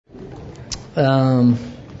Let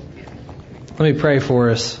me pray for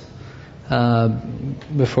us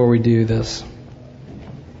before we do this.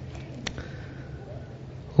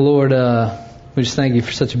 Lord, we just thank you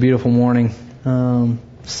for such a beautiful morning.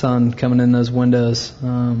 Sun coming in those windows,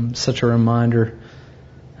 such a reminder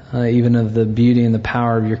even of the beauty and the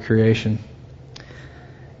power of your creation.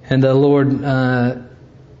 And Lord,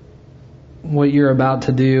 what you're about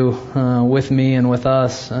to do with me and with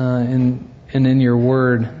us and in your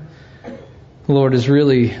word, Lord, is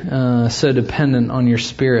really so dependent on your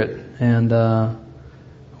Spirit. And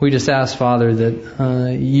we just ask, Father,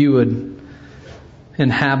 that you would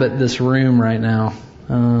inhabit this room right now,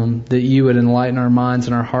 that you would enlighten our minds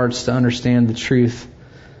and our hearts to understand the truth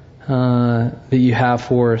that you have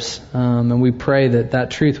for us. And we pray that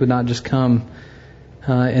that truth would not just come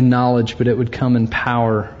in knowledge, but it would come in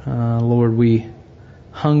power. Lord, we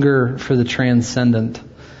hunger for the transcendent,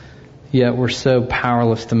 yet we're so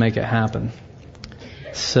powerless to make it happen.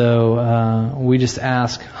 So we just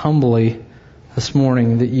ask humbly this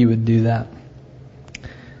morning that you would do that.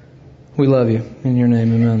 We love you. In your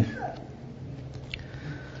name, amen.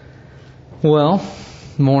 Well,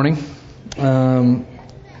 morning.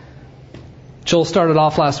 Joel started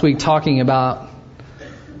off last week talking about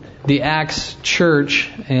the Acts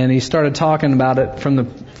church, and he started talking about it from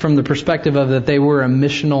the perspective of that they were a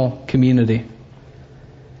missional community.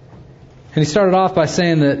 And he started off by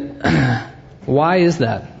saying that why is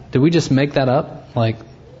that? Did we just make that up? Like,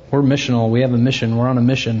 we're missional, we have a mission, we're on a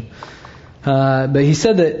mission. But he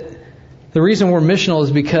said that the reason we're missional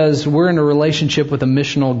is because we're in a relationship with a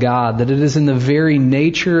missional God, that it is in the very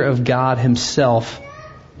nature of God Himself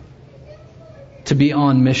to be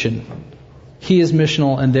on mission. He is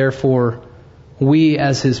missional, and therefore we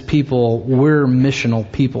as His people, we're missional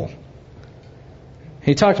people.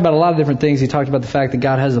 He talked about a lot of different things. He talked about the fact that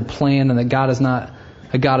God has a plan and that God is not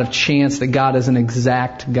a God of chance, that God is an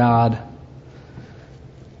exact God.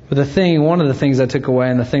 But one of the things I took away,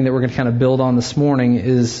 and the thing that we're going to kind of build on this morning,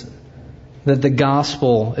 is that the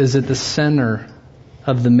gospel is at the center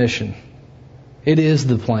of the mission. It is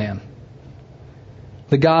the plan.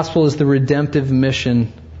 The gospel is the redemptive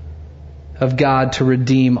mission of God to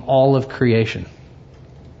redeem all of creation.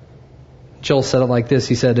 Joel said it like this.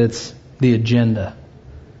 He said it's the agenda.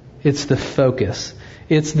 It's the focus.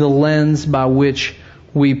 It's the lens by which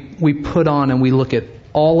we put on and we look at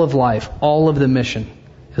all of life. All of the mission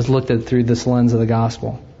is looked at through this lens of the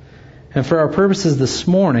gospel. And for our purposes this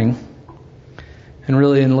morning, and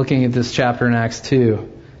really in looking at this chapter in Acts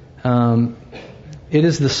 2, it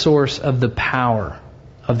is the source of the power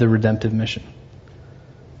of the redemptive mission.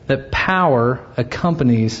 That power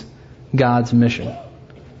accompanies God's mission.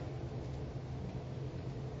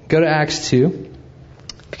 Go to Acts 2,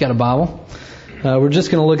 if you got a Bible. We're just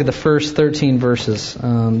going to look at the first 13 verses.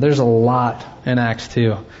 There's a lot in Acts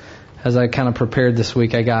 2. As I kind of prepared this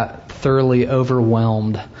week, I got thoroughly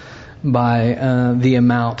overwhelmed by the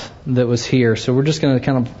amount that was here. So we're just going to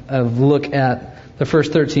kind of look at the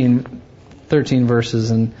first 13 verses.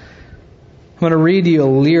 And I'm going to read you a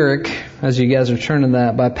lyric, as you guys are turning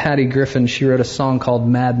that, by Patty Griffin. She wrote a song called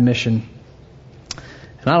Mad Mission.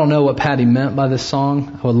 And I don't know what Patty meant by this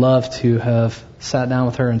song. I would love to have sat down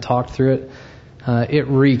with her and talked through it. It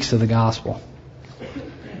reeks of the gospel.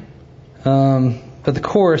 But the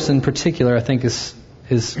chorus in particular, I think, is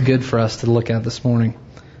good for us to look at this morning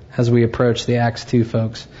as we approach the Acts 2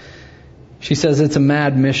 folks. She says it's a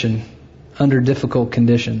mad mission under difficult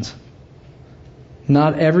conditions.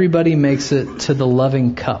 Not everybody makes it to the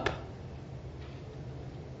loving cup.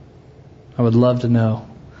 I would love to know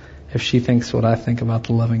if she thinks what I think about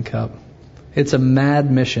the loving cup. It's a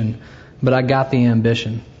mad mission, but I got the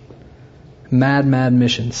ambition. Mad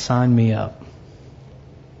mission. Sign me up.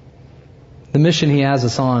 The mission He has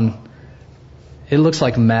us on, it looks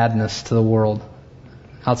like madness to the world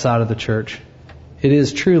outside of the church. It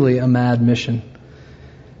is truly a mad mission.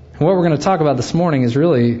 And what we're going to talk about this morning is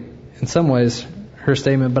really, in some ways, her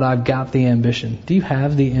statement, but I've got the ambition. Do you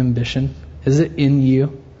have the ambition? Is it in you?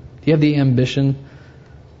 Do you have the ambition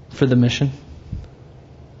for the mission?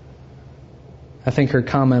 I think her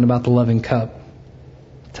comment about the loving cup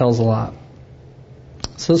tells a lot.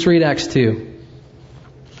 So let's read Acts 2.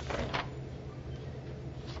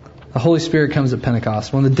 The Holy Spirit comes at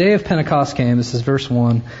Pentecost. When the day of Pentecost came, this is verse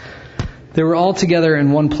 1, they were all together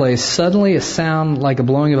in one place. Suddenly a sound like a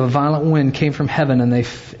blowing of a violent wind came from heaven, and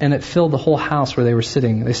it filled the whole house where they were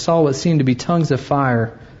sitting. They saw what seemed to be tongues of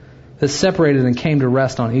fire that separated and came to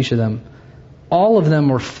rest on each of them. All of them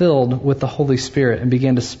were filled with the Holy Spirit and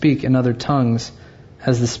began to speak in other tongues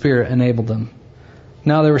as the Spirit enabled them.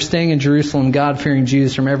 Now they were staying in Jerusalem, God-fearing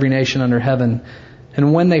Jews from every nation under heaven.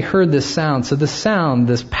 And when they heard this sound, so this sound,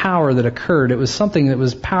 this power that occurred, it was something that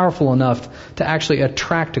was powerful enough to actually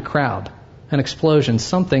attract a crowd, an explosion,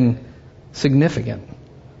 something significant.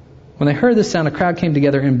 When they heard this sound, a crowd came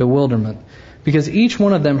together in bewilderment, because each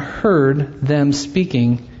one of them heard them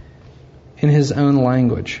speaking in his own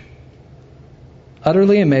language.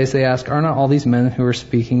 Utterly amazed, they asked, "Are not all these men who are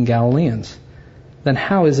speaking Galileans? Then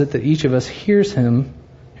how is it that each of us hears them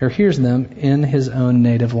in his own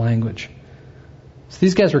native language?" So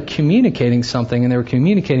these guys were communicating something, and they were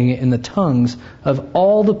communicating it in the tongues of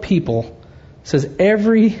all the people. It says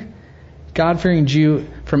every God-fearing Jew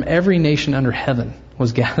from every nation under heaven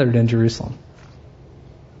was gathered in Jerusalem.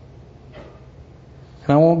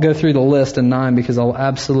 And I won't go through the list in 9 because I'll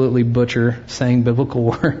absolutely butcher saying biblical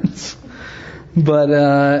words. But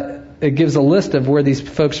it gives a list of where these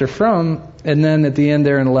folks are from. And then at the end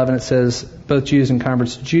there in 11 it says, both Jews and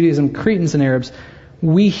converts to Judaism, Cretans and Arabs,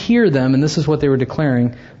 we hear them, and this is what they were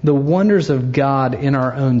declaring, the wonders of God in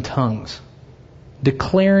our own tongues.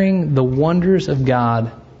 Declaring the wonders of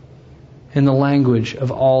God in the language of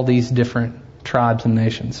all these different tribes and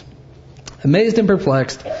nations. Amazed and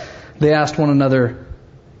perplexed, they asked one another,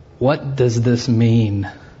 "What does this mean?"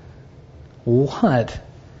 What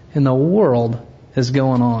in the world is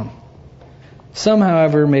going on? Some,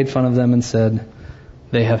 however, made fun of them and said,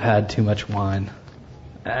 "They have had too much wine."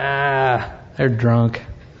 They're drunk.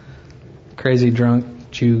 Crazy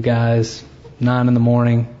drunk Jew guys. 9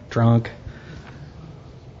 a.m, drunk.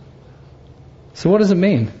 So what does it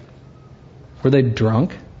mean? Were they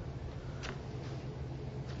drunk?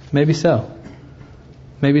 Maybe so.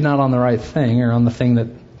 Maybe not on the right thing or on the thing that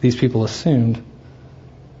these people assumed.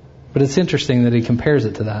 But it's interesting that he compares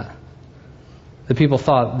it to that. The people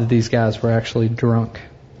thought that these guys were actually drunk.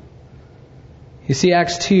 You see,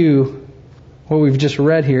 Acts 2, what we've just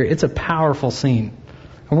read here, it's a powerful scene.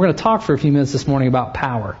 And we're going to talk for a few minutes this morning about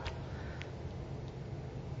power.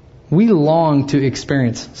 We long to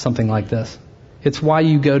experience something like this. It's why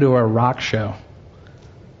you go to a rock show.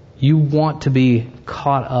 You want to be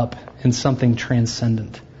caught up in something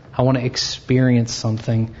transcendent. I want to experience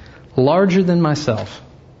something larger than myself.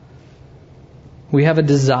 We have a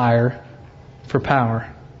desire for power.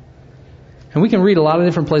 And we can read a lot of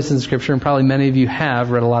different places in Scripture, and probably many of you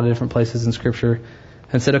have read a lot of different places in Scripture,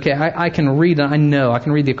 and said, okay, I can read, I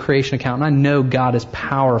can read the creation account, and I know God is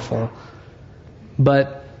powerful.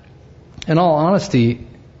 But in all honesty,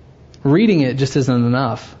 reading it just isn't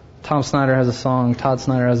enough. Todd Snyder has a song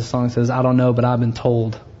that says, "I don't know, but I've been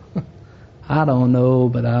told." I don't know,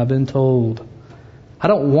 but I've been told. I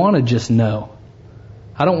don't want to just know.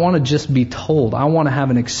 I don't want to just be told. I want to have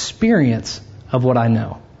an experience of what I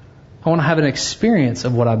know. I want to have an experience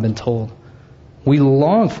of what I've been told. We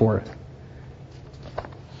long for it.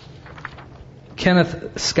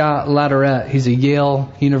 Kenneth Scott Latourette, he's a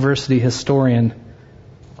Yale University historian,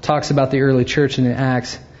 talks about the early church in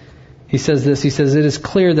Acts. He says this, he says, "It is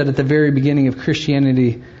clear that at the very beginning of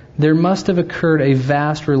Christianity, there must have occurred a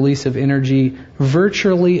vast release of energy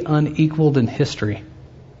virtually unequaled in history.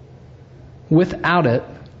 Without it,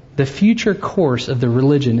 the future course of the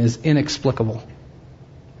religion is inexplicable.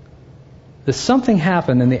 That something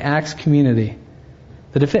happened in the Acts community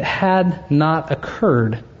that if it had not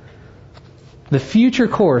occurred, the future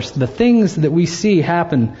course, the things that we see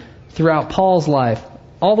happen throughout Paul's life,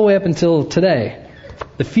 all the way up until today,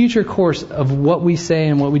 the future course of what we say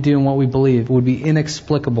and what we do and what we believe would be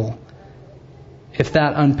inexplicable if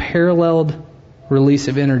that unparalleled release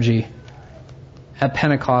of energy at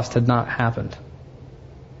Pentecost had not happened."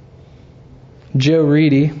 Joe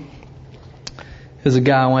Reedy is a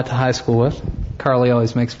guy I went to high school with. Carly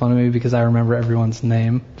always makes fun of me because I remember everyone's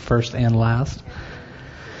name, first and last.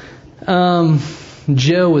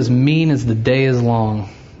 Joe was mean as the day is long,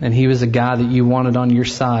 and he was a guy that you wanted on your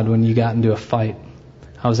side when you got into a fight.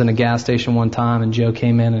 I was in a gas station one time, and Joe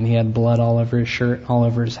came in, and he had blood all over his shirt, all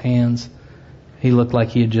over his hands. He looked like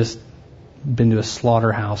he had just been to a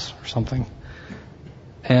slaughterhouse or something.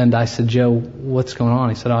 And I said, "Joe, what's going on?"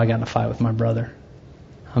 He said, "Oh, I got in a fight with my brother."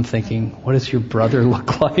 I'm thinking, what does your brother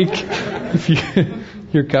look like if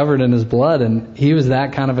you're covered in his blood? And he was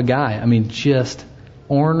that kind of a guy. I mean, just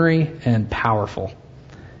ornery and powerful.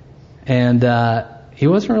 And he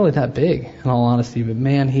wasn't really that big, in all honesty, but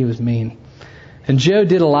man, he was mean. And Joe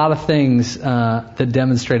did a lot of things that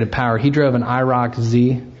demonstrated power. He drove an IROC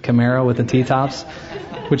Z Camaro with the T-tops,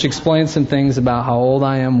 which explains some things about how old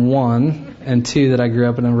I am, 1, and 2, that I grew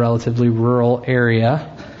up in a relatively rural area,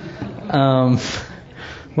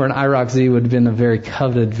 where an IROC Z would have been a very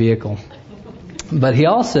coveted vehicle. But he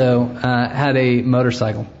also had a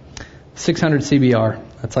motorcycle, 600 CBR.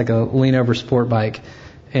 That's like a lean-over sport bike.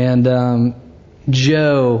 And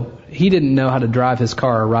Joe, he didn't know how to drive his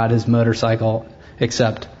car or ride his motorcycle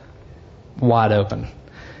except wide open.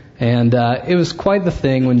 And it was quite the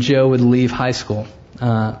thing when Joe would leave high school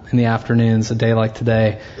in the afternoons, a day like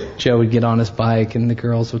today. Joe would get on his bike and the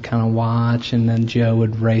girls would kind of watch, and then Joe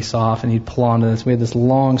would race off and he'd pull onto this. We had this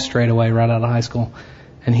long straightaway right out of high school,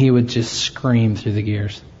 and he would just scream through the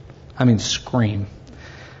gears. I mean, scream.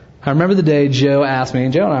 I remember the day Joe asked me,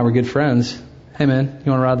 and Joe and I were good friends, "Hey man,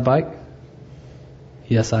 you want to ride the bike?"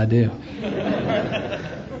 "Yes, I do."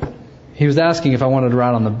 He was asking if I wanted to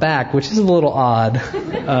ride on the back, which is a little odd.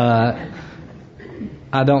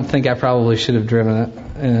 I don't think I probably should have driven it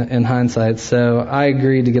in hindsight. So I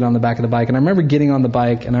agreed to get on the back of the bike. And I remember getting on the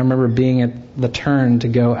bike, and I remember being at the turn to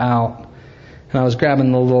go out. And I was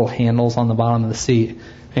grabbing the little handles on the bottom of the seat.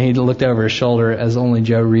 And he looked over his shoulder, as only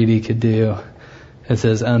Joe Reedy could do, and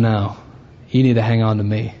says, "Oh no, you need to hang on to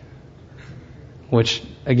me." Which,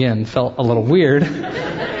 again, felt a little weird.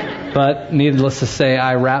 But needless to say,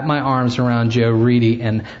 I wrapped my arms around Joe Reedy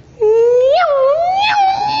and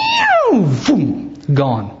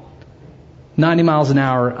gone. 90 miles an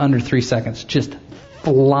hour, under 3 seconds, just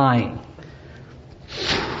flying.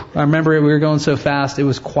 I remember we were going so fast, it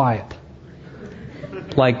was quiet.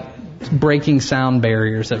 Like breaking sound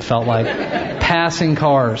barriers, it felt like. Passing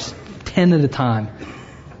cars, 10 at a time.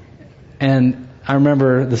 And I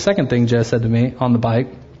remember the second thing Joe said to me on the bike,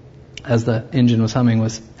 as the engine was humming,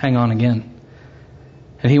 was, "Hang on again."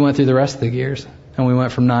 And he went through the rest of the gears, and we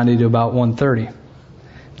went from 90 to about 130.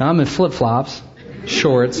 Now I'm in flip-flops,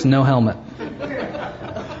 shorts, no helmet.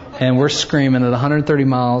 And we're screaming at 130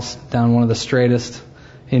 miles down one of the straightest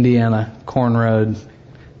Indiana cornfield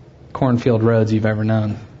roads you've ever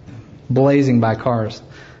known. Blazing by cars.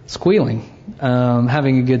 Squealing.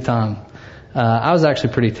 Having a good time. I was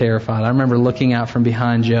actually pretty terrified. I remember looking out from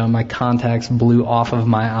behind Joe, and my contacts blew off of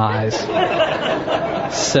my eyes.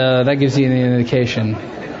 So that gives you an indication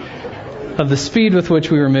of the speed with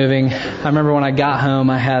which we were moving. I remember when I got home,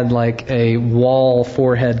 I had like a wall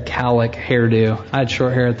forehead cowlick hairdo. I had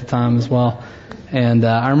short hair at the time as well. And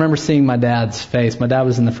I remember seeing my dad's face. My dad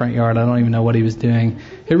was in the front yard. I don't even know what he was doing.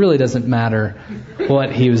 It really doesn't matter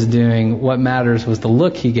what he was doing. What matters was the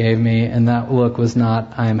look he gave me, and that look was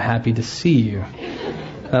not, "I am happy to see you."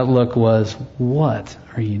 That look was, "What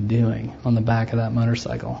are you doing on the back of that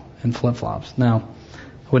motorcycle in flip-flops?" Now,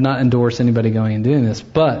 I would not endorse anybody going and doing this,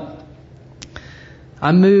 but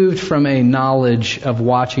I moved from a knowledge of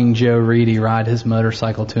watching Joe Reedy ride his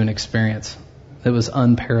motorcycle to an experience that was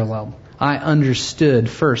unparalleled. I understood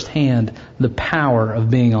firsthand the power of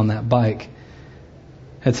being on that bike.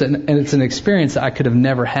 It's an experience that I could have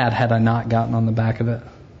never had I not gotten on the back of it.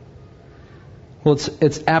 Well,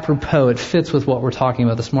 it's apropos. It fits with what we're talking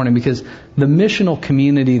about this morning, because the missional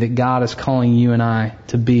community that God is calling you and I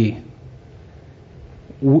to be,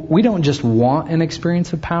 we don't just want an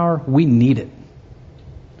experience of power, we need it.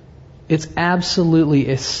 It's absolutely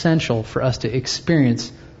essential for us to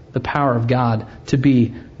experience the power of God, to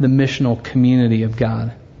be the missional community of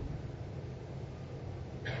God.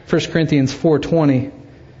 1 Corinthians 4:20,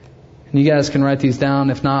 and you guys can write these down.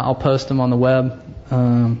 If not, I'll post them on the web.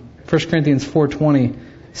 1 Corinthians 4:20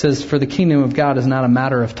 says, "For the kingdom of God is not a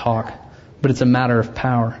matter of talk, but it's a matter of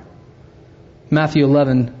power." Matthew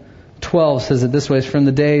 11:12 says it this way: "From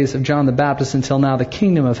the days of John the Baptist until now, the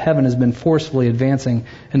kingdom of heaven has been forcefully advancing,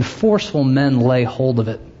 and forceful men lay hold of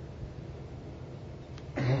it."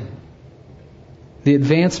 The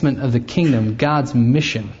advancement of the kingdom, God's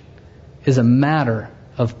mission, is a matter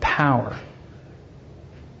of power.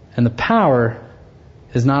 And the power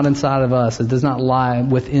is not inside of us. It does not lie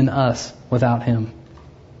within us without Him.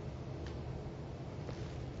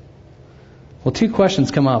 Well, two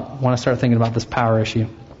questions come up when I start thinking about this power issue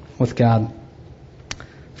with God.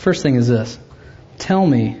 First thing is this: tell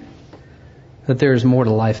me that there is more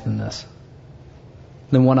to life than this,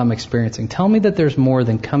 than what I'm experiencing. Tell me that there's more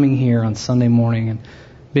than coming here on Sunday morning and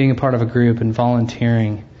being a part of a group and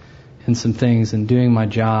volunteering in some things and doing my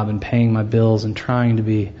job and paying my bills and trying to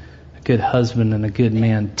be a good husband and a good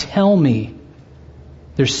man. Tell me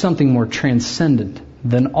there's something more transcendent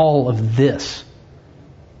than all of this.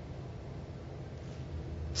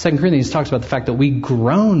 2 Corinthians talks about the fact that we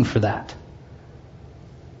groan for that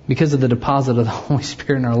because of the deposit of the Holy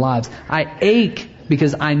Spirit in our lives. I ache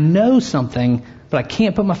because I know something, but I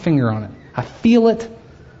can't put my finger on it. I feel it,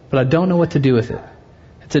 but I don't know what to do with it.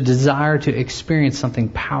 It's a desire to experience something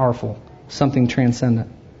powerful, something transcendent.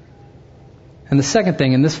 And the second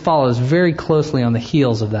thing, and this follows very closely on the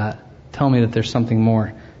heels of that, tell me that there's something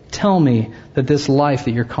more. Tell me that this life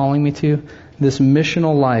that you're calling me to, this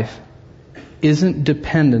missional life, isn't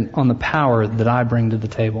dependent on the power that I bring to the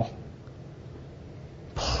table.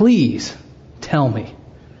 please tell me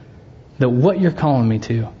that what you're calling me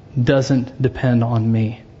to doesn't depend on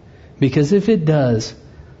me. Because if it does,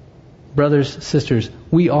 brothers, sisters,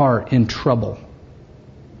 we are in trouble.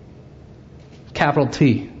 Capital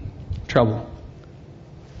T, trouble.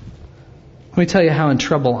 Let me tell you how in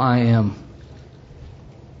trouble I am.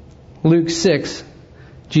 Luke 6,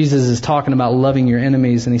 Jesus is talking about loving your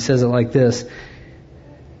enemies, and he says it like this.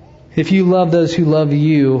 If you love those who love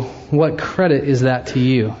you, what credit is that to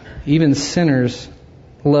you? Even sinners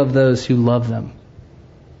love those who love them.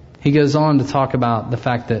 He goes on to talk about the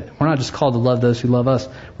fact that we're not just called to love those who love us.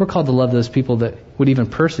 We're called to love those people that would even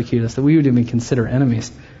persecute us, that we would even consider enemies.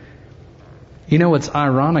 You know what's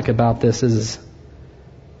ironic about this is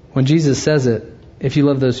when Jesus says it, if you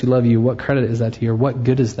love those who love you, what credit is that to you? Or what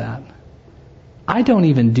good is that? I don't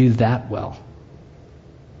even do that well.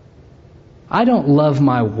 I don't love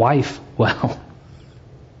my wife well.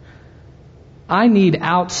 I need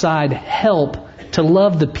outside help to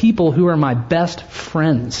love the people who are my best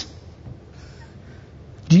friends.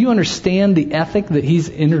 Do you understand the ethic that he's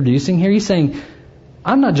introducing here? He's saying,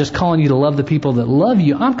 I'm not just calling you to love the people that love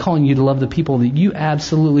you. I'm calling you to love the people that you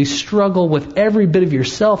absolutely struggle with every bit of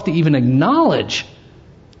yourself to even acknowledge.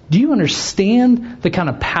 Do you understand the kind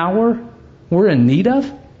of power we're in need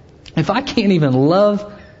of? If I can't even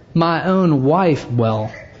love my own wife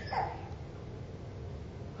well,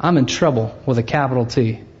 I'm in trouble with a capital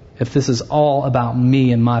T if this is all about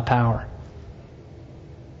me and my power.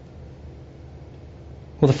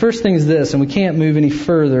 Well, the first thing is this, and we can't move any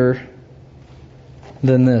further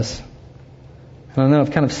than this. And I know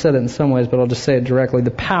I've kind of said it in some ways, but I'll just say it directly.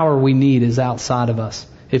 The power we need is outside of us.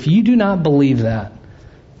 If you do not believe that,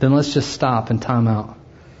 then let's just stop and time out.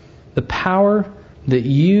 The power that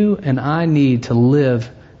you and I need to live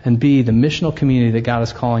and be the missional community that God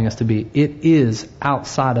is calling us to be, it is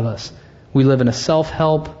outside of us. We live in a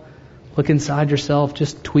self-help, look inside yourself,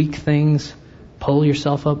 just tweak things, pull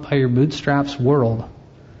yourself up by your bootstraps world.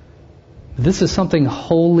 This is something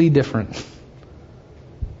wholly different.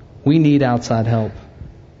 We need outside help.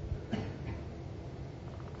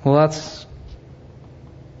 Well, that's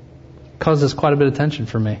causes quite a bit of tension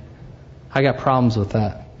for me. I got problems with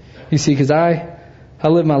that. You see, because I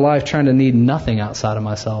live my life trying to need nothing outside of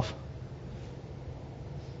myself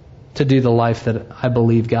to do the life that I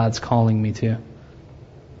believe God's calling me to.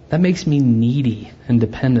 That makes me needy and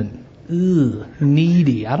dependent.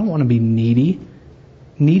 Needy. I don't want to be needy.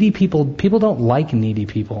 Needy people don't like needy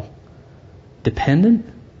people. Dependent?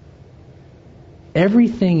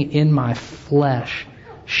 Everything in my flesh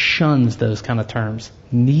shuns those kind of terms.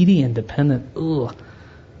 Needy and dependent.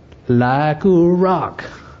 Like a rock.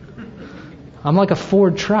 I'm like a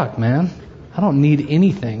Ford truck, man. I don't need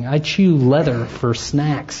anything. I chew leather for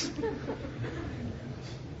snacks.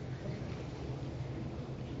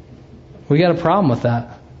 We got a problem with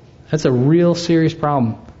that. That's a real serious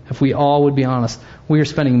problem. If we all would be honest, we are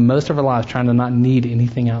spending most of our lives trying to not need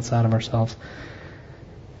anything outside of ourselves.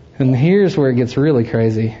 And here's where it gets really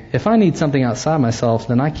crazy. If I need something outside myself,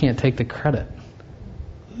 then I can't take the credit.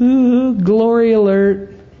 Glory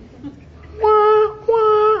alert. Wah,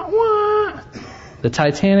 wah, wah. The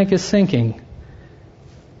Titanic is sinking.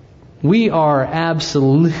 We are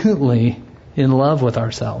absolutely in love with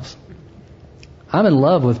ourselves. I'm in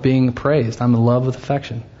love with being praised. I'm in love with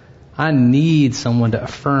affection. I need someone to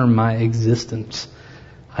affirm my existence.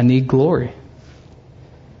 I need glory.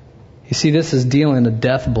 You see, this is dealing a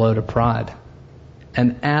death blow to pride.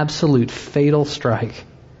 An absolute fatal strike.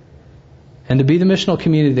 And to be the missional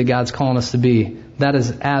community that God's calling us to be, that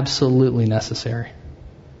is absolutely necessary.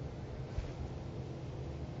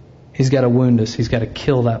 He's got to wound us. He's got to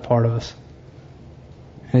kill that part of us.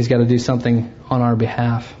 And He's got to do something on our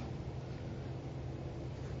behalf.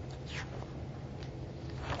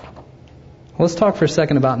 Let's talk for a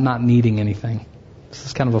second about not needing anything. This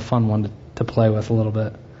is kind of a fun one to play with a little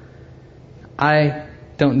bit. I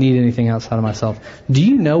don't need anything outside of myself. Do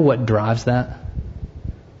you know what drives that?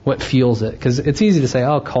 What fuels it? Because it's easy to say,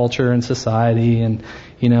 oh, culture and society, and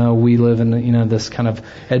we live in this kind of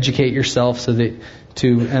educate yourself so that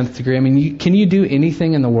to nth degree. I mean, can you do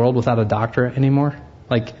anything in the world without a doctorate anymore?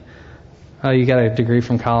 Like, oh, you got a degree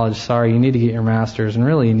from college. Sorry, you need to get your master's, and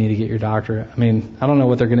really you need to get your doctorate. I mean, I don't know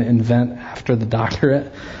what they're going to invent after the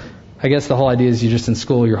doctorate. I guess the whole idea is you're just in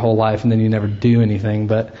school your whole life and then you never do anything.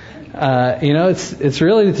 But it's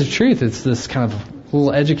really the truth. It's this kind of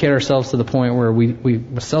we'll educate ourselves to the point where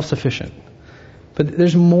we're self-sufficient. But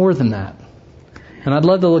there's more than that. And I'd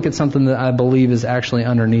love to look at something that I believe is actually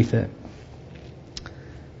underneath it.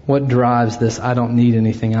 What drives this? I don't need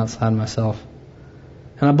anything outside myself.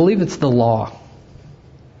 And I believe it's the law.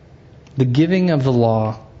 The giving of the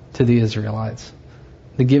law to the Israelites.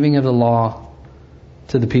 The giving of the law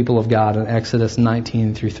to the people of God in Exodus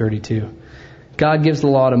 19 through 32. God gives the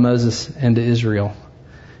law to Moses and to Israel.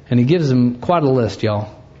 And He gives them quite a list,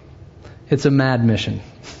 y'all. It's a mad mission.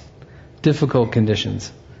 Difficult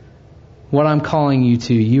conditions. What I'm calling you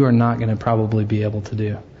to, you are not going to probably be able to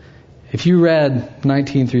do. If you read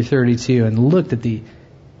 19 through 32 and looked at the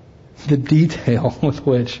detail with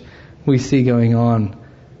which we see going on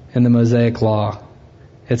in the Mosaic Law,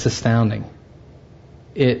 it's astounding.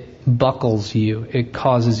 It buckles you. It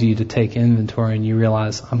causes you to take inventory and you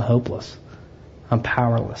realize, I'm hopeless. I'm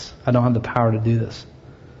powerless. I don't have the power to do this.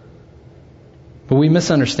 But we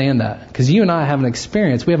misunderstand that because you and I have an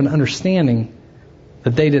experience. We have an understanding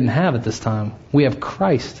that they didn't have at this time. We have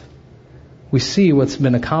Christ. We see what's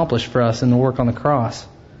been accomplished for us in the work on the cross.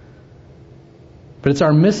 But it's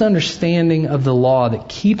our misunderstanding of the law that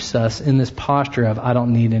keeps us in this posture of, I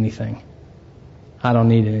don't need anything. I don't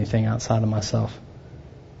need anything outside of myself.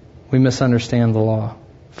 We misunderstand the law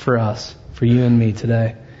for us, for you and me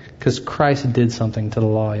today, because Christ did something to the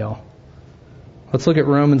law, y'all. Let's look at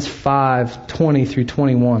Romans 5:20 through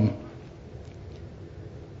 21. It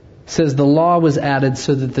says, the law was added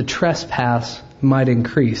so that the trespass might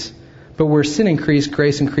increase. But where sin increased,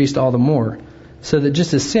 grace increased all the more. So that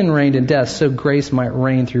just as sin reigned in death, so grace might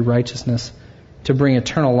reign through righteousness to bring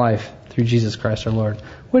eternal life through Jesus Christ our Lord.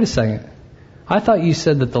 Wait a second. I thought you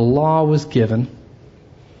said that the law was given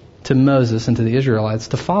to Moses and to the Israelites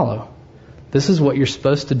to follow. This is what you're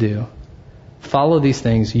supposed to do. Follow these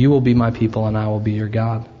things. You will be my people and I will be your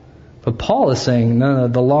God. But Paul is saying, no,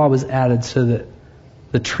 the law was added so that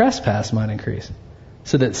the trespass might increase.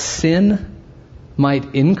 So that sin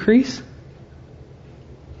might increase?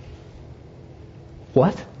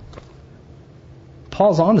 What?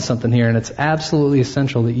 Paul's onto something here, and it's absolutely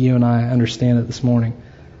essential that you and I understand it this morning.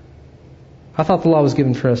 I thought the law was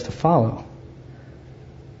given for us to follow.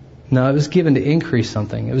 No, it was given to increase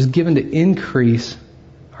something. It was given to increase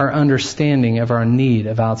our understanding of our need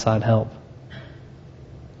of outside help.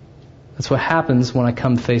 That's what happens when I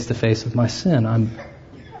come face to face with my sin. I'm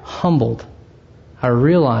humbled. I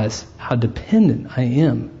realize how dependent I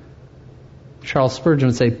am. Charles Spurgeon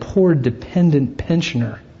would say, poor dependent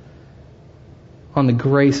pensioner on the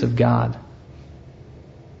grace of God.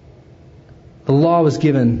 The law was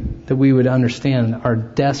given that we would understand our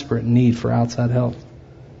desperate need for outside help.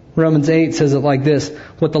 Romans 8 says it like this,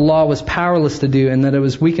 what the law was powerless to do and that it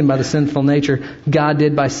was weakened by the sinful nature, God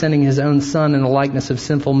did by sending His own Son in the likeness of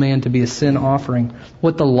sinful man to be a sin offering.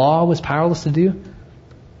 What the law was powerless to do?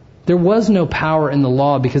 There was no power in the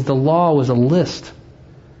law because the law was a list.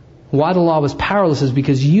 Why the law was powerless is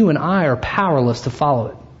because you and I are powerless to follow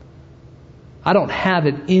it. I don't have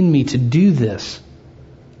it in me to do this.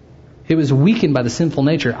 It was weakened by the sinful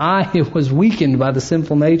nature. I was weakened by the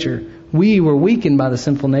sinful nature. We were weakened by the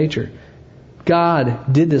sinful nature.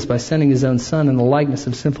 God did this by sending His own Son in the likeness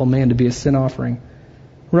of sinful man to be a sin offering.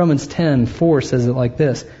 Romans 10:4 says it like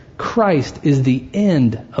this, Christ is the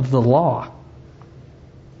end of the law.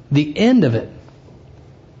 The end of it.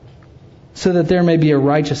 So that there may be a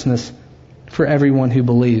righteousness for everyone who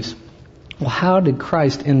believes. Well, how did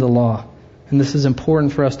Christ end the law? And this is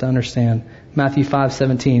important for us to understand. Matthew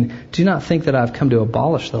 5:17. Do not think that I've come to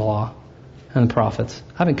abolish the law and the prophets.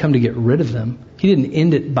 I haven't come to get rid of them. He didn't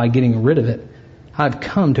end it by getting rid of it. I've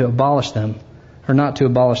come to abolish them, or not to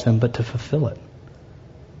abolish them, but to fulfill it.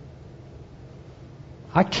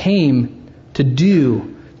 I came to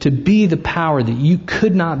be the power that you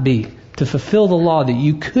could not be, to fulfill the law that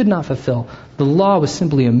you could not fulfill. The law was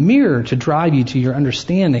simply a mirror to drive you to your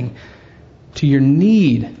understanding, to your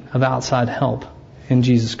need of outside help in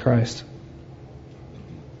Jesus Christ.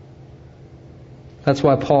 That's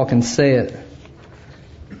why Paul can say it.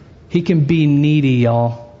 He can be needy,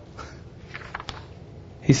 y'all.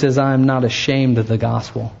 He says, I am not ashamed of the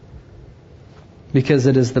gospel, because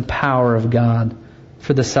it is the power of God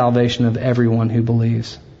for the salvation of everyone who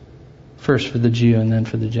believes. First for the Jew and then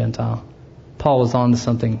for the Gentile. Paul was on to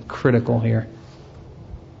something critical here.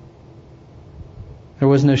 There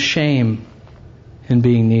was no shame in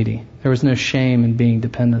being needy. There was no shame in being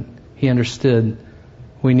dependent. He understood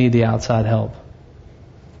we need the outside help.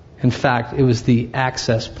 In fact, it was the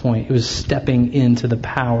access point. It was stepping into the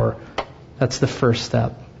power. That's the first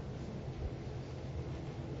step.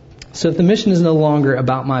 So if the mission is no longer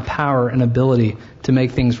about my power and ability to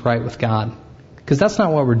make things right with God, because that's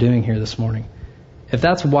not what we're doing here this morning. If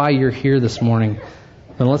that's why you're here this morning,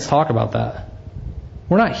 then let's talk about that.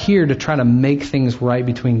 We're not here to try to make things right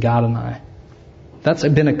between God and I. That's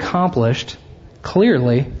been accomplished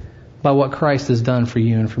clearly by what Christ has done for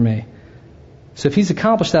you and for me. So if He's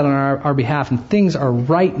accomplished that on our behalf and things are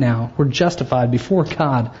right now, we're justified before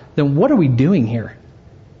God, then what are we doing here?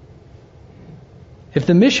 If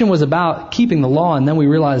the mission was about keeping the law and then we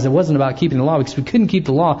realized it wasn't about keeping the law because we couldn't keep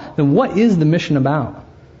the law, then what is the mission about?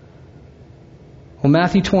 Well,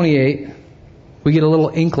 Matthew 28, we get a little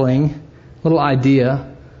inkling, a little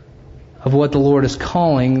idea of what the Lord is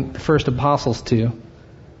calling the first apostles to.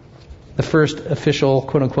 The first official,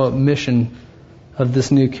 quote-unquote, mission of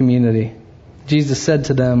this new community. Jesus said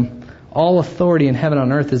to them, "All authority in heaven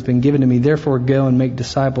and on earth has been given to me. Therefore go and make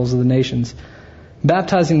disciples of the nations,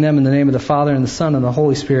 baptizing them in the name of the Father and the Son and the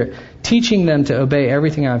Holy Spirit, teaching them to obey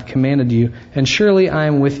everything I have commanded you. And surely I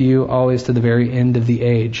am with you always to the very end of the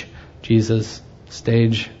age." Jesus,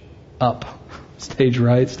 stage up, stage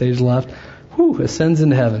right, stage left, ascends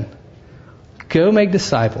into heaven. Go make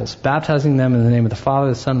disciples, baptizing them in the name of the Father,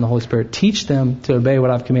 the Son, and the Holy Spirit. Teach them to obey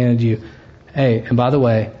what I've commanded you. Hey, and by the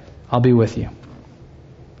way, I'll be with you.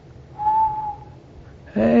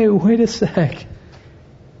 Hey, wait a sec.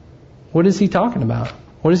 What is He talking about?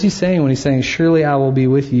 What is He saying when He's saying, "Surely I will be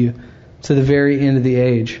with you to the very end of the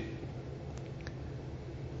age"?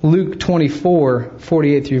 Luke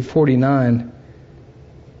 24:48 through 49,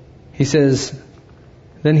 He says,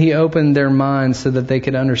 "Then He opened their minds so that they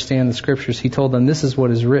could understand the Scriptures. He told them, 'This is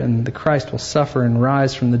what is written. The Christ will suffer and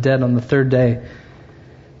rise from the dead on the third day.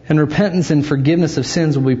 And repentance and forgiveness of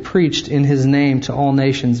sins will be preached in His name to all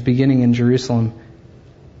nations, beginning in Jerusalem.'"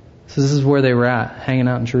 So this is where they were at, hanging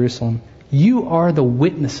out in Jerusalem. "You are the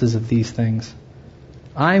witnesses of these things.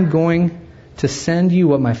 I am going to send you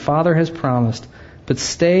what my Father has promised, but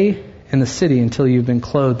stay in the city until you've been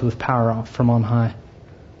clothed with power from on high."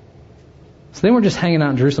 So they weren't just hanging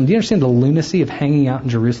out in Jerusalem. Do you understand the lunacy of hanging out in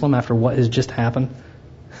Jerusalem after what has just happened?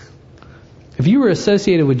 If you were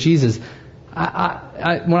associated with Jesus, when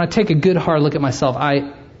I take a good hard look at myself,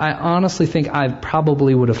 I honestly think I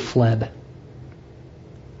probably would have fled.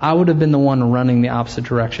 I would have been the one running the opposite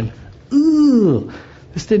direction. Ooh,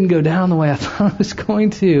 this didn't go down the way I thought it was going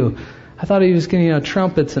to. I thought He was getting,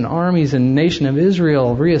 trumpets and armies and nation of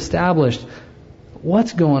Israel reestablished.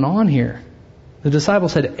 What's going on here? The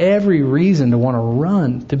disciples had every reason to want to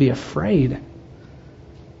run, to be afraid.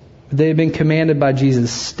 They had been commanded by Jesus,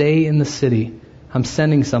 "Stay in the city. I'm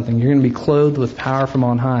sending something. You're going to be clothed with power from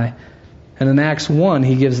on high." And in Acts 1,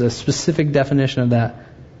 He gives a specific definition of that.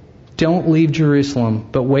 "Don't leave Jerusalem,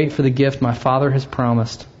 but wait for the gift my Father has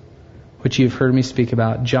promised, which you've heard me speak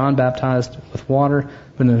about. John baptized with water,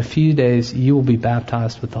 but in a few days you will be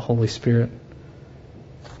baptized with the Holy Spirit."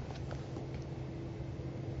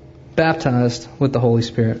 Baptized with the Holy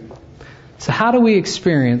Spirit. So how do we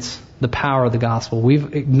experience the power of the gospel?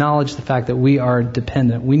 We've acknowledged the fact that we are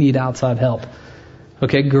dependent. We need outside help.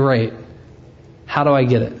 Okay, great. How do I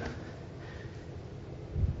get it?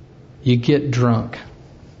 You get drunk.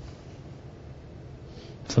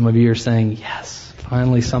 Some of you are saying, "Yes,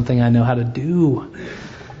 finally something I know how to do."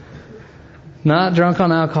 Not drunk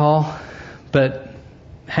on alcohol, but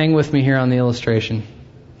hang with me here on the illustration.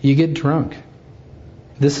 You get drunk.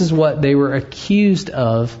 This is what they were accused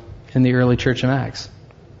of in the early church of Acts.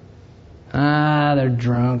 They're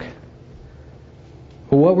drunk.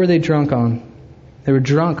 Well, what were they drunk on? They were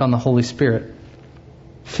drunk on the Holy Spirit.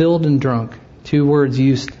 Filled and drunk. Two words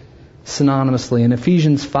used synonymously. In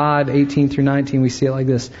Ephesians 5:18 through 19, we see it like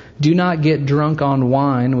this. "Do not get drunk on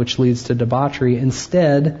wine, which leads to debauchery.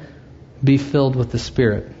 Instead, be filled with the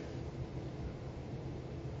Spirit."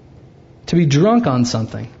 To be drunk on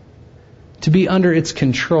something. To be under its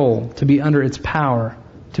control. To be under its power.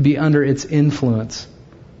 To be under its influence.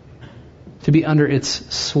 To be under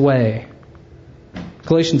its sway.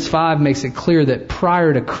 Galatians 5 makes it clear that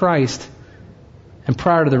prior to Christ and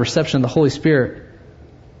prior to the reception of the Holy Spirit,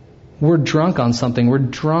 we're drunk on something. We're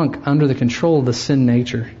drunk under the control of the sin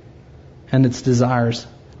nature and its desires.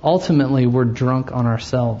 Ultimately, we're drunk on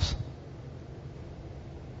ourselves.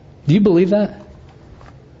 Do you believe that?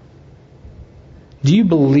 Do you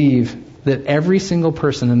believe that every single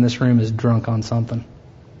person in this room is drunk on something?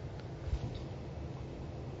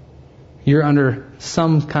 You're under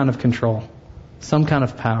some kind of control, some kind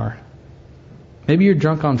of power. Maybe you're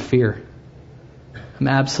drunk on fear. I'm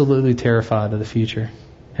absolutely terrified of the future,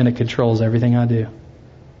 and it controls everything I do.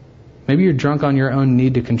 Maybe you're drunk on your own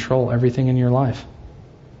need to control everything in your life.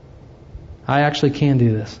 I actually can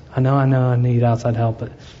do this. I know I need outside help,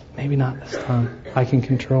 but maybe not this time. I can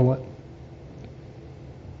control it.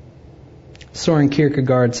 Soren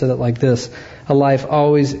Kierkegaard said it like this: "A life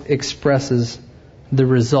always expresses the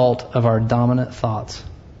result of our dominant thoughts."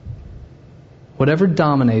 Whatever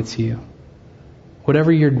dominates you,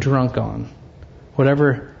 whatever you're drunk on,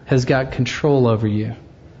 whatever has got control over you,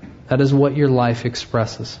 That is what your life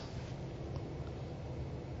expresses.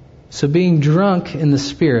 So being drunk in the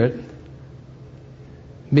Spirit,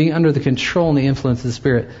 being under the control and the influence of the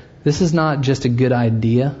Spirit, this is not just a good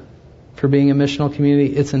idea for being a missional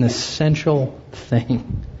community. It's an essential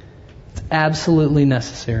thing. It's absolutely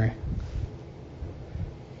necessary.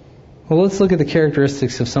 Well, let's look at the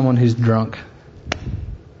characteristics of someone who's drunk.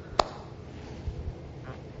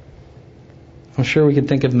 I'm sure we could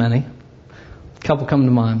think of many. A couple come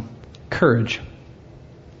to mind. Courage.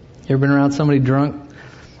 You ever been around somebody drunk?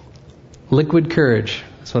 Liquid courage.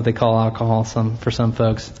 That's what they call alcohol for some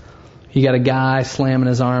folks. You got a guy slamming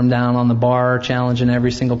his arm down on the bar, challenging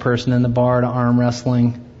every single person in the bar to arm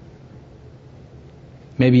wrestling.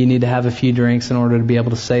 Maybe you need to have a few drinks in order to be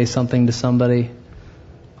able to say something to somebody.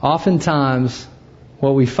 Oftentimes,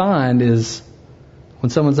 what we find is when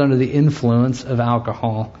someone's under the influence of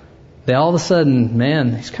alcohol, they all of a sudden,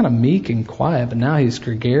 man, he's kind of meek and quiet, but now he's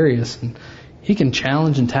gregarious and he can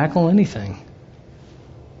challenge and tackle anything.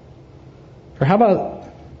 Or how about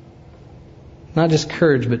not just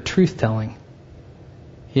courage, but truth-telling?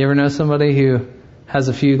 You ever know somebody who has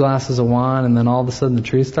a few glasses of wine and then all of a sudden the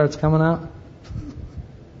truth starts coming out?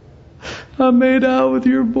 I made out with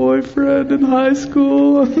your boyfriend in high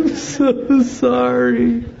school. I'm so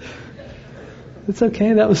sorry. It's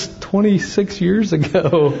okay. That was 26 years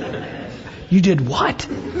ago. You did what?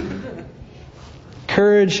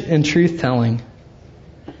 Courage and truth-telling.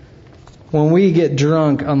 When we get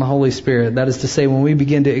drunk on the Holy Spirit, that is to say, when we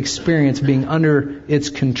begin to experience being under its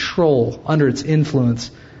control, under its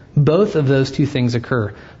influence, both of those two things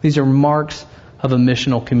occur. These are marks of a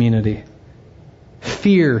missional community.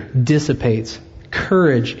 Fear dissipates.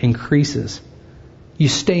 Courage increases. You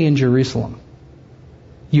stay in Jerusalem.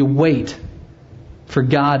 You wait for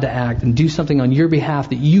God to act and do something on your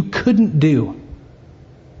behalf that you couldn't do.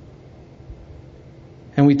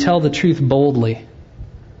 And we tell the truth boldly.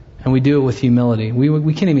 And we do it with humility.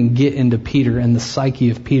 We can't even get into Peter and the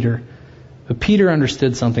psyche of Peter. But Peter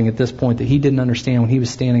understood something at this point that he didn't understand when he was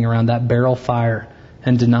standing around that barrel fire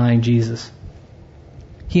and denying Jesus.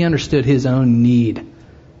 He understood his own need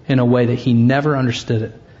in a way that he never understood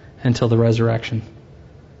it until the resurrection,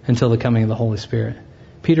 until the coming of the Holy Spirit.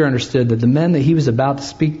 Peter understood that the men that he was about to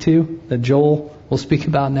speak to, that Joel will speak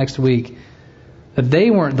about next week, that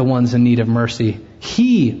they weren't the ones in need of mercy.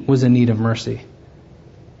 He was in need of mercy.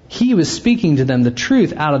 He was speaking to them the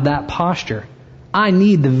truth out of that posture. I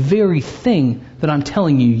need the very thing that I'm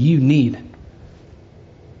telling you you need.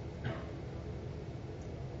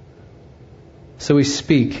 So we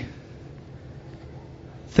speak.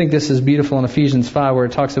 I think this is beautiful in Ephesians 5 where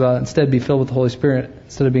it talks about instead be filled with the Holy Spirit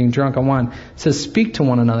instead of being drunk on wine. It says speak to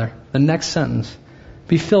one another. The next sentence.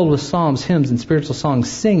 Be filled with psalms, hymns, and spiritual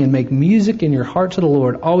songs. Sing and make music in your heart to the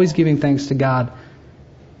Lord, always giving thanks to God,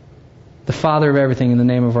 the Father of everything, in the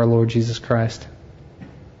name of our Lord Jesus Christ.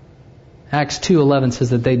 Acts 2:11 says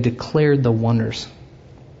that they declared the wonders.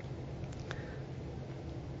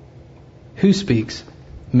 Who speaks?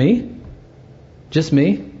 Me? Just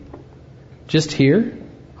me? Just here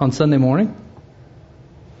on Sunday morning?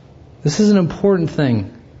 This is an important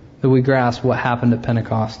thing that we grasp what happened at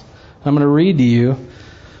Pentecost. I'm going to read to you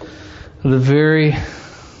the very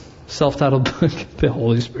self-titled book, The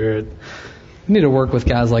Holy Spirit. We need to work with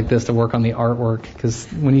guys like this to work on the artwork, because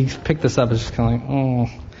when you pick this up, it's just kind of like, oh.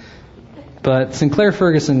 But Sinclair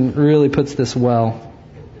Ferguson really puts this well,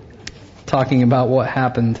 talking about what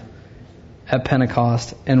happened at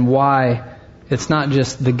Pentecost and why it's not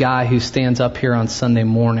just the guy who stands up here on Sunday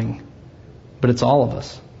morning, but it's all of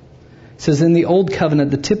us. It says, in the Old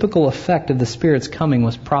Covenant, the typical effect of the Spirit's coming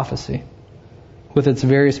was prophecy, with its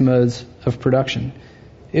various modes of production.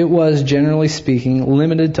 It was, generally speaking,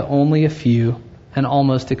 limited to only a few and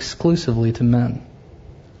almost exclusively to men.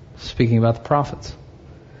 Speaking about the prophets.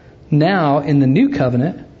 Now, in the New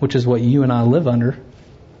Covenant, which is what you and I live under,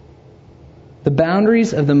 the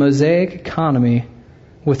boundaries of the Mosaic economy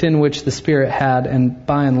within which the Spirit had, and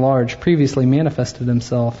by and large, previously manifested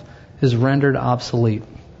himself, is rendered obsolete.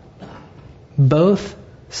 Both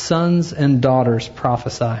sons and daughters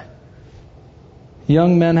prophesy.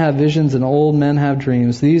 Young men have visions and old men have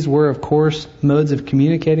dreams. These were, of course, modes of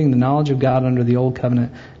communicating the knowledge of God under the Old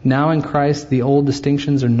Covenant. Now in Christ, the old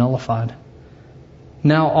distinctions are nullified.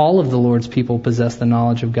 Now all of the Lord's people possess the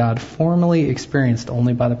knowledge of God, formerly experienced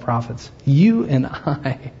only by the prophets. You and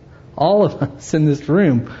I, all of us in this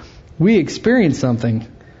room, we experience something,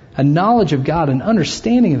 a knowledge of God, an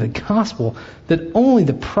understanding of the gospel that only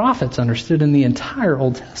the prophets understood in the entire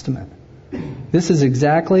Old Testament. This is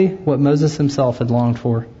exactly what Moses himself had longed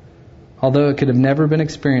for, although it could have never been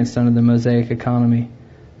experienced under the Mosaic economy.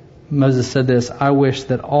 Moses said this, I wish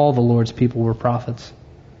that all the Lord's people were prophets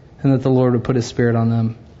and that the Lord would put His Spirit on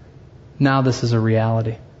them. Now this is a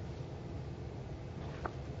reality.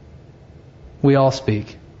 We all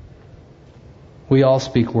speak. We all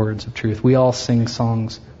speak words of truth. We all sing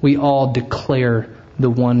songs. We all declare the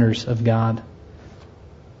wonders of God.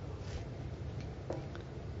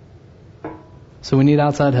 So we need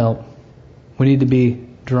outside help. We need to be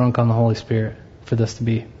drunk on the Holy Spirit for this to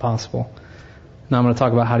be possible. Now I'm going to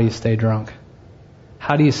talk about how do you stay drunk.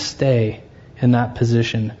 How do you stay in that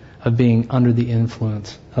position of being under the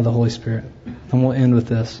influence of the Holy Spirit? And we'll end with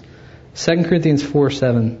this. 2 Corinthians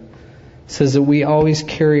 4:7 says that we always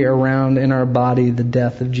carry around in our body the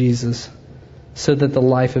death of Jesus, so that the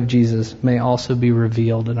life of Jesus may also be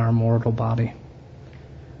revealed in our mortal body.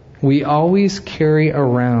 We always carry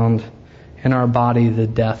around in our body the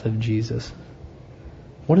death of Jesus.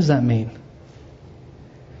 What does that mean?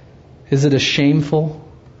 Is it a shameful,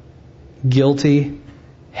 guilty,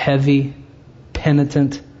 heavy,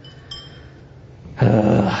 penitent,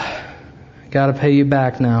 gotta pay you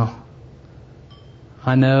back now.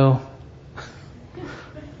 I know.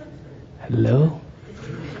 Hello?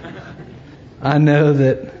 I know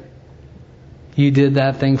that you did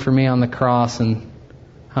that thing for me on the cross, and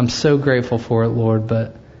I'm so grateful for it, Lord,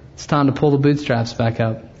 but it's time to pull the bootstraps back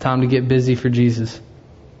up. Time to get busy for Jesus.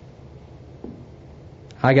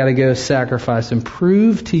 I got to go sacrifice and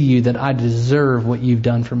prove to you that I deserve what you've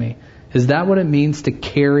done for me. Is that what it means to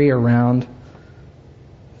carry around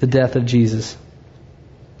the death of Jesus?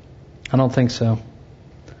 I don't think so.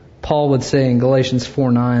 Paul would say in Galatians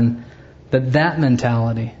 4:9 that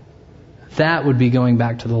mentality, that would be going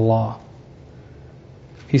back to the law.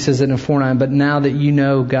 He says it in 4:9, but now that you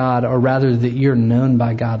know God, or rather that you're known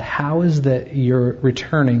by God, how is that you're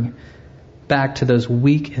returning back to those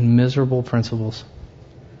weak and miserable principles?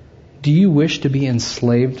 Do you wish to be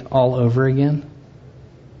enslaved all over again?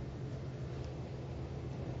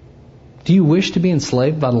 Do you wish to be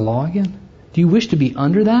enslaved by the law again? Do you wish to be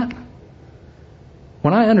under that?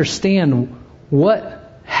 When I understand what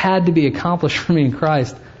had to be accomplished for me in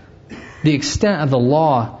Christ, the extent of the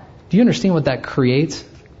law, do you understand what that creates?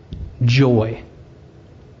 Joy.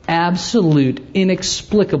 Absolute,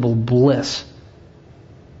 inexplicable bliss.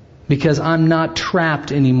 Because I'm not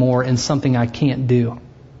trapped anymore in something I can't do.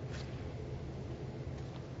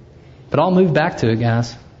 But I'll move back to it,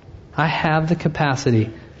 guys. I have the capacity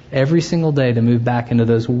every single day to move back into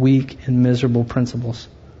those weak and miserable principles.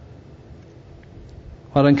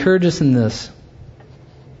 I'd encourage us in this.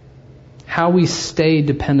 How we stay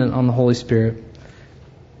dependent on the Holy Spirit.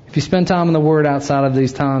 If you spend time in the Word outside of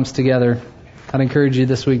these times together, I'd encourage you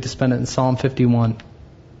this week to spend it in Psalm 51.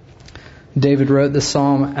 David wrote this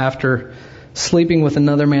psalm after sleeping with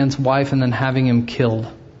another man's wife and then having him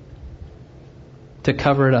killed to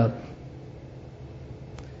cover it up.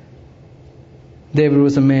 David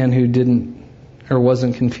was a man who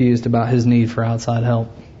wasn't confused about his need for outside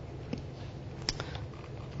help.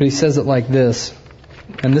 But he says it like this,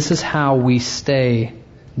 and this is how we stay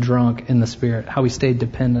drunk in the Spirit, how we stay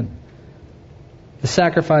dependent. The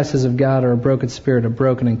sacrifices of God are a broken spirit, a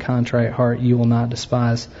broken and contrite heart you will not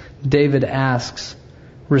despise. David asks,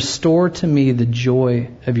 restore to me the joy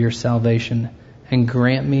of your salvation and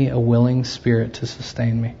grant me a willing spirit to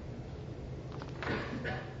sustain me.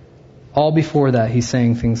 All before that, he's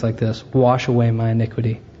saying things like this. Wash away my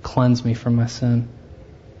iniquity. Cleanse me from my sin.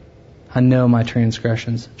 I know my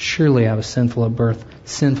transgressions. Surely I was sinful at birth,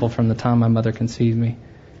 sinful from the time my mother conceived me.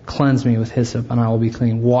 Cleanse me with hyssop and I will be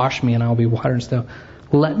clean. Wash me and I will be whiter than snow.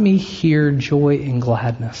 Let me hear joy and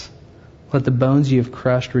gladness. Let the bones you have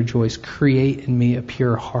crushed rejoice. Create in me a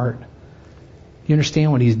pure heart. You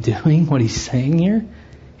understand what he's doing, what he's saying here?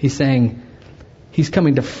 He's saying, he's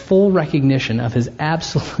coming to full recognition of his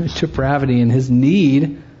absolute depravity and his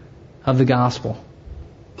need of the gospel.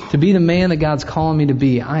 To be the man that God's calling me to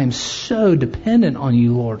be, I am so dependent on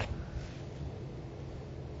you, Lord.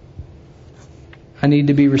 I need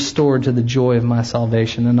to be restored to the joy of my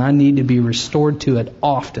salvation, and I need to be restored to it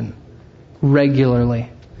often, regularly.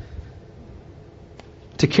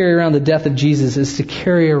 To carry around the death of Jesus is to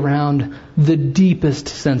carry around the deepest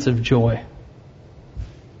sense of joy.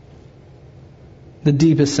 The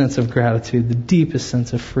deepest sense of gratitude, the deepest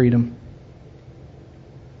sense of freedom.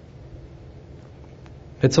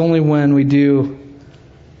 It's only when we do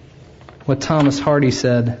what Thomas Hardy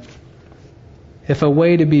said, if a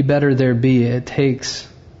way to be better there be, it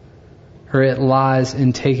lies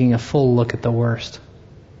in taking a full look at the worst.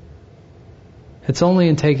 It's only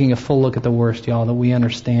in taking a full look at the worst, y'all, that we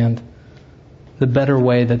understand the better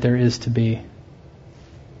way that there is to be.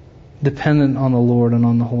 Dependent on the Lord and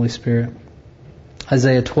on the Holy Spirit.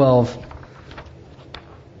 Isaiah 12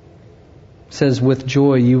 says, with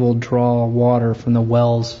joy you will draw water from the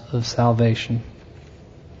wells of salvation.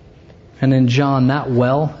 And in John, that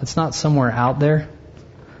well, it's not somewhere out there.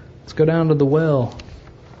 Let's go down to the well.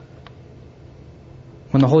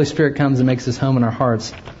 When the Holy Spirit comes and makes His home in our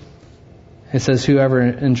hearts, it says, whoever,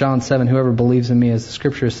 in John 7, whoever believes in me, as the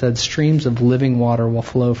Scripture said, streams of living water will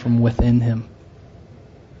flow from within him.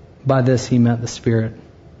 By this he meant the Spirit.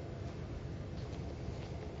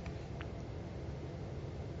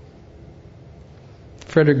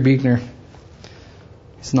 Frederick Buechner,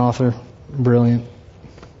 he's an author, brilliant,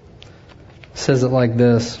 says it like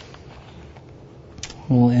this.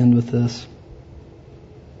 We'll end with this.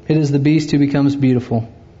 It is the beast who becomes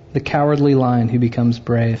beautiful, the cowardly lion who becomes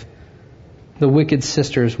brave, the wicked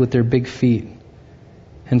sisters with their big feet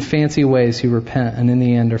and fancy ways who repent and in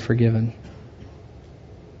the end are forgiven.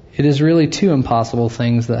 It is really two impossible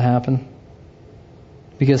things that happen,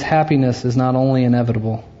 because happiness is not only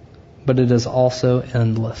inevitable, but it is also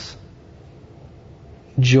endless.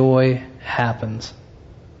 Joy happens.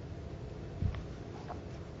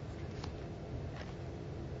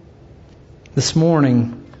 This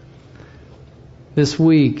morning, this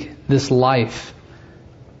week, this life,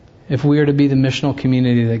 if we are to be the missional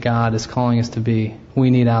community that God is calling us to be, we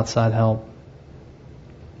need outside help.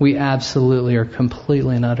 We absolutely are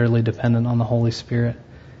completely and utterly dependent on the Holy Spirit.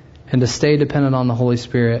 And to stay dependent on the Holy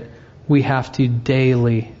Spirit, we have to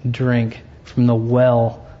daily drink from the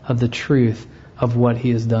well of the truth of what He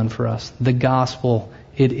has done for us. The gospel,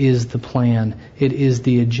 it is the plan. It is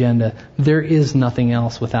the agenda. There is nothing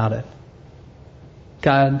else without it.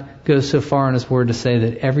 God goes so far in His Word to say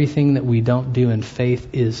that everything that we don't do in faith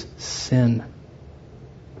is sin.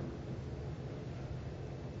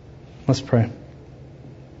 Let's pray.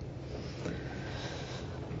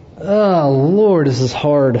 Oh, Lord, this is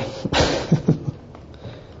hard.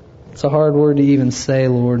 It's a hard word to even say,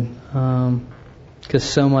 Lord, because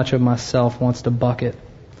so much of myself wants to buck it,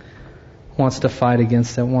 wants to fight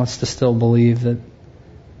against it, wants to still believe that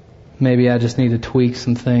maybe I just need to tweak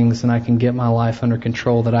some things and I can get my life under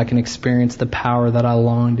control, that I can experience the power that I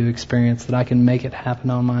long to experience, that I can make it happen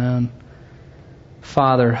on my own.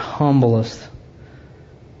 Father, humble us.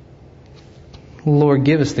 Lord,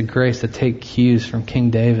 give us the grace to take cues from King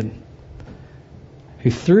David, who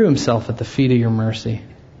threw himself at the feet of your mercy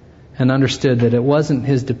and understood that it wasn't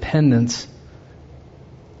his dependence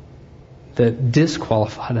that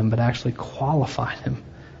disqualified him, but actually qualified him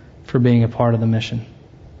for being a part of the mission.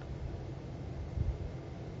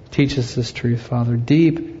 Teach us this truth, Father.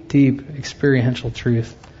 Deep, deep experiential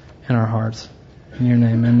truth in our hearts. In your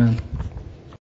name, amen.